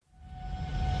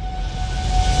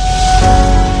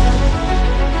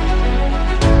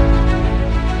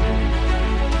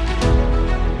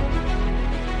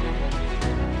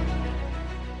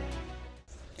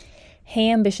Hey,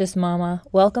 ambitious mama.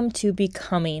 Welcome to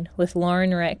Becoming with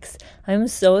Lauren Ricks. I'm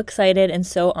so excited and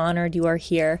so honored you are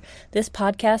here. This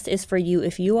podcast is for you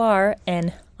if you are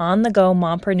an on-the-go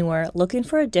mompreneur looking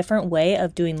for a different way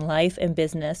of doing life and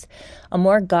business, a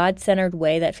more God-centered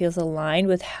way that feels aligned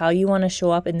with how you want to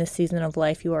show up in this season of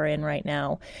life you are in right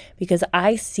now. Because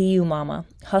I see you, mama,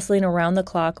 hustling around the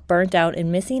clock, burnt out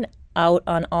and missing out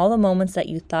on all the moments that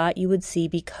you thought you would see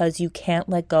because you can't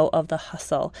let go of the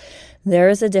hustle. There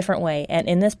is a different way, and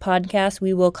in this podcast,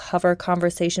 we will cover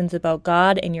conversations about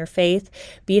God and your faith,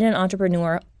 being an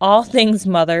entrepreneur, all things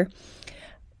mother,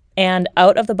 and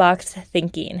out-of-the-box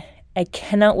thinking. I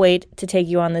cannot wait to take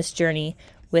you on this journey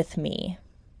with me.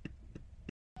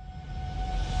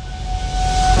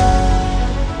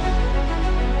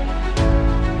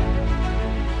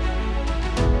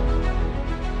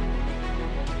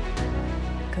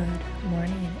 Good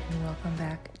morning and welcome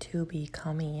back to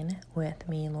Becoming with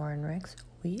me, Lauren Ricks.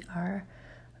 We are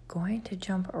going to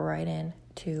jump right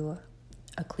into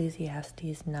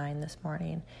Ecclesiastes 9 this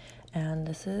morning, and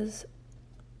this is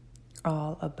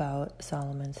all about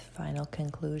Solomon's final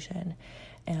conclusion.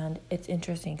 And it's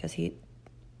interesting because he,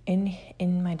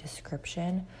 in my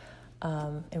description,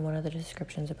 in one of the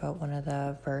descriptions about one of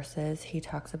the verses, he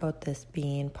talks about this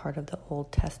being part of the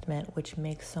Old Testament, which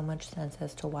makes so much sense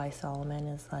as to why Solomon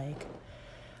is like,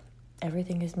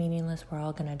 everything is meaningless, we're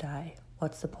all gonna die.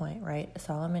 What's the point, right?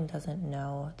 Solomon doesn't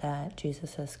know that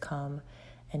Jesus has come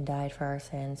and died for our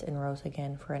sins and rose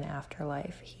again for an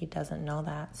afterlife. He doesn't know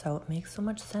that, so it makes so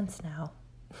much sense now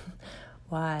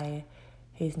why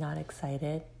he's not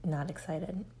excited.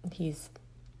 He's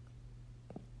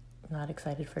not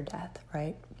excited for death,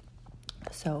 right?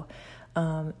 So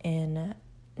in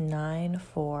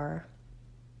 9:4,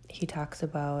 he talks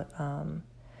about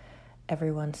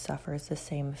everyone suffers the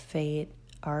same fate,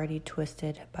 already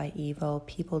twisted by evil.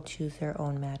 People choose their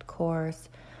own mad course.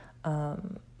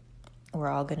 We're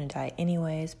all going to die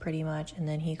anyways, pretty much. And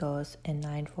then he goes in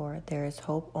 9:4, there is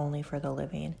hope only for the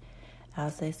living.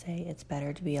 As they say, it's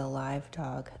better to be a live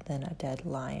dog than a dead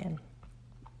lion.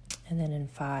 And then in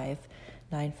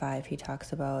 9:5, he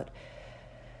talks about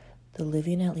the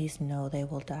living at least know they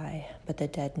will die, but the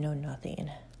dead know nothing.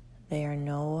 There are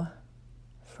no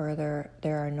further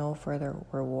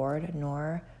reward,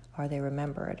 nor are they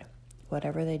remembered.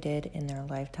 Whatever they did in their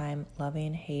lifetime,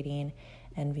 loving, hating,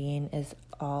 envying, is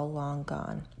all long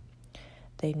gone.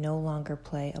 They no longer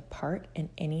play a part in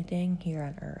anything here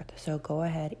on earth. So go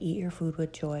ahead, eat your food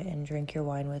with joy and drink your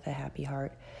wine with a happy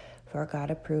heart, for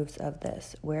God approves of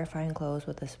this. Wear fine clothes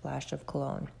with a splash of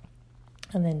cologne.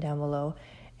 And then down below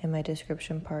in my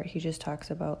description part, he just talks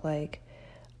about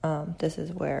this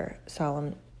is where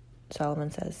Solomon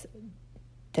says,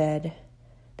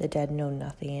 the dead know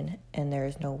nothing, and there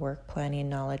is no work, planning,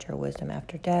 knowledge, or wisdom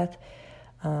after death.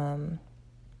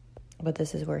 But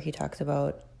this is where he talks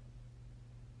about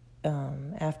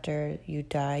after you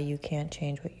die, you can't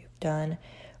change what you've done.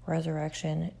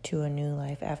 Resurrection to a new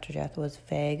life after death was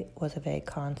a vague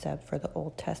concept for the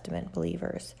Old Testament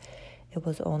believers. It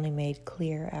was only made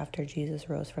clear after Jesus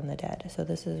rose from the dead. So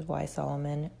this is why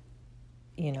Solomon,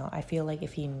 I feel like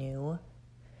if he knew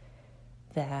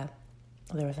that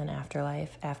there was an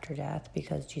afterlife after death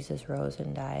because Jesus rose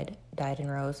and died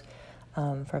and rose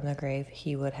from the grave,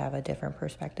 he would have a different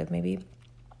perspective maybe.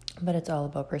 But it's all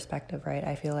about perspective, right?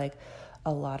 I feel like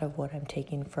a lot of what I'm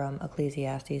taking from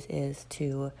Ecclesiastes is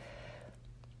to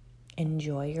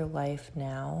enjoy your life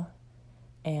now,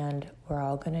 and we're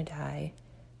all going to die.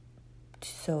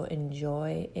 So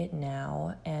enjoy it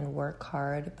now and work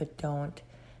hard, but don't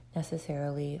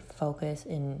necessarily focus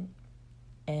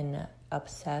and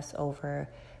obsess over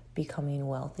becoming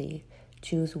wealthy.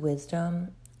 Choose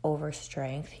wisdom over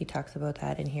strength. He talks about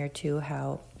that in here too,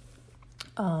 how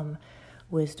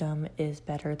wisdom is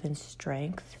better than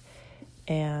strength,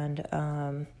 and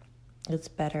it's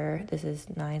better. This is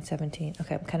 9:17.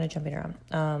 Okay, I'm kind of jumping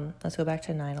around. Let's go back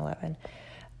to 9:11.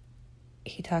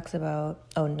 He talks about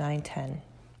 9:10.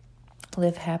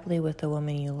 Live happily with the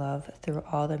woman you love through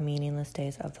all the meaningless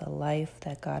days of the life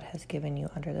that God has given you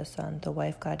under the sun. The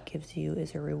wife God gives you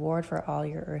is a reward for all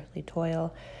your earthly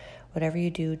toil. Whatever you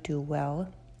do, do well,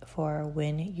 for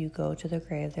when you go to the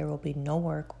grave, there will be no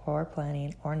work or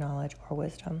planning or knowledge or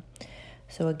wisdom.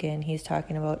 So again, he's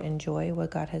talking about enjoy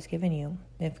what God has given you.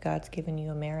 If God's given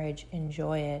you a marriage,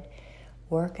 enjoy it.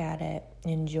 Work at it.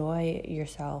 Enjoy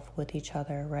yourself with each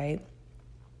other, right?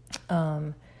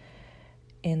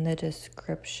 In the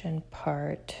description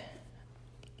part,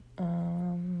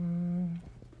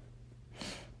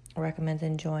 recommends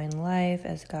enjoying life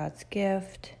as God's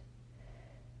gift.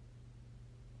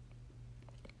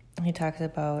 He talks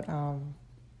about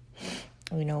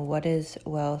what is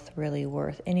wealth really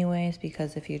worth anyways?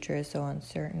 Because the future is so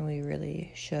uncertain, we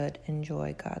really should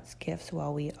enjoy God's gifts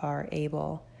while we are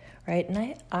able, right?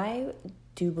 And I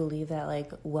do believe that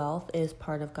like wealth is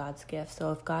part of God's gift.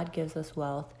 So if God gives us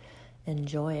wealth,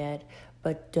 enjoy it,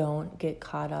 but don't get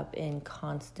caught up in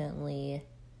constantly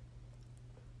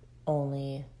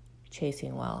only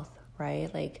chasing wealth, right?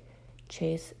 Like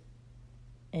chase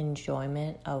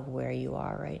enjoyment of where you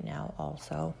are right now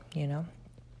also,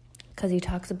 because he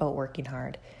talks about working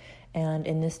hard. And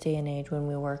in this day and age, when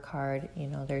we work hard,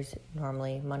 there's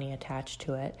normally money attached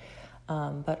to it.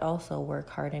 But also work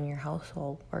hard in your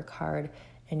household, work hard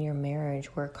in your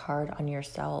marriage, work hard on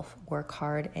yourself, work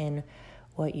hard in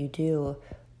what you do,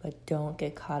 but don't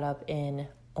get caught up in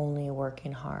only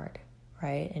working hard,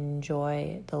 right?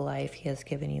 Enjoy the life he has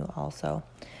given you also.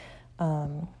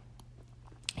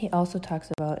 He also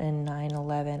talks about in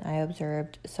 9:11, I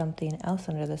observed something else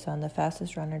under the sun. The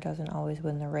fastest runner doesn't always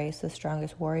win the race. The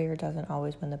strongest warrior doesn't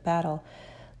always win the battle.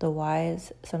 The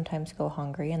wise sometimes go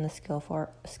hungry, and the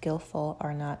skillful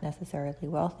are not necessarily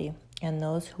wealthy. And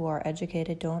those who are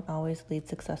educated don't always lead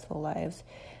successful lives.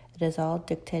 It is all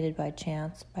dictated by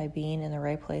chance, by being in the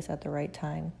right place at the right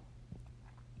time.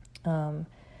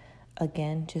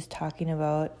 Again, just talking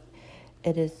about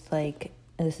it is like,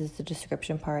 this is the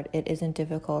description part, it isn't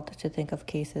difficult to think of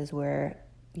cases where,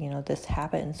 this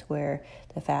happens, where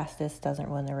the fastest doesn't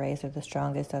win the race, or the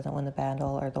strongest doesn't win the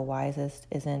battle, or the wisest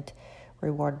isn't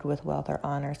rewarded with wealth or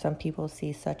honor. Some people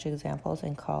see such examples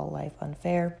and call life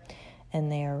unfair,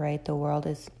 and they are right. The world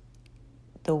is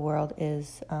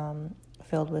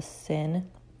filled with sin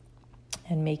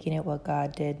and making it what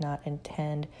God did not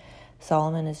intend.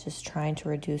 Solomon is just trying to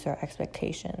reduce our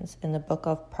expectations. In the book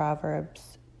of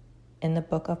Proverbs,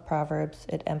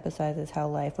 it emphasizes how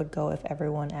life would go if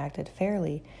everyone acted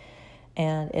fairly.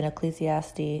 And in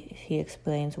Ecclesiastes, he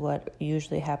explains what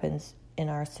usually happens in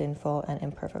our sinful and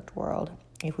imperfect world.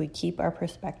 If we keep our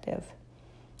perspective,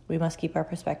 we must keep our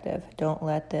perspective. Don't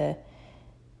let the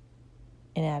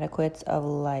inadequates of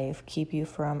life keep you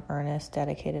from earnest,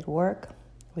 dedicated work.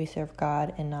 We serve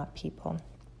God and not people.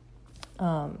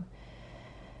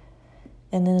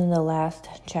 And then in the last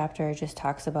chapter, it just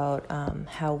talks about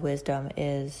how wisdom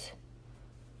is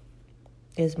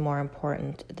more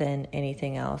important than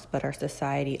anything else, but our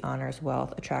society honors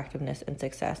wealth, attractiveness, and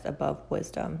success above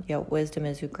wisdom. Yet wisdom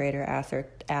is a greater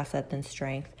asset than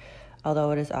strength,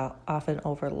 although it is often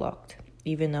overlooked.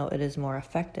 Even though it is more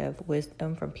effective,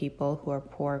 wisdom from people who are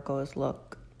poor goes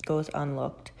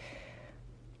unlooked.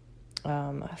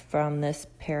 From this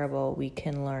parable, we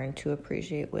can learn to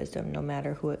appreciate wisdom, no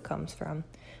matter who it comes from.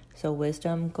 So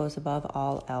wisdom goes above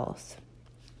all else.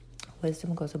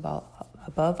 Wisdom goes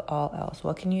above all else.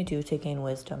 What can you do to gain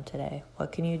wisdom today?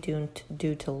 What can you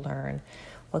do to learn?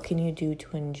 What can you do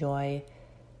to enjoy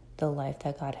the life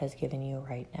that God has given you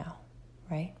right now,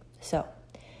 right? So,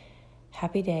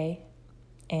 happy day.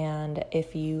 And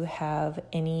if you have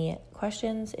any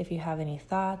questions, if you have any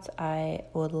thoughts, I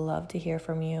would love to hear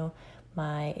from you.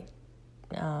 My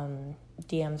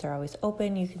DMs are always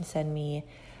open. You can send me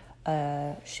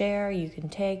a share, you can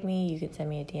tag me, you can send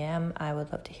me a DM. I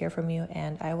would love to hear from you,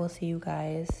 and I will see you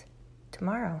guys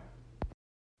tomorrow.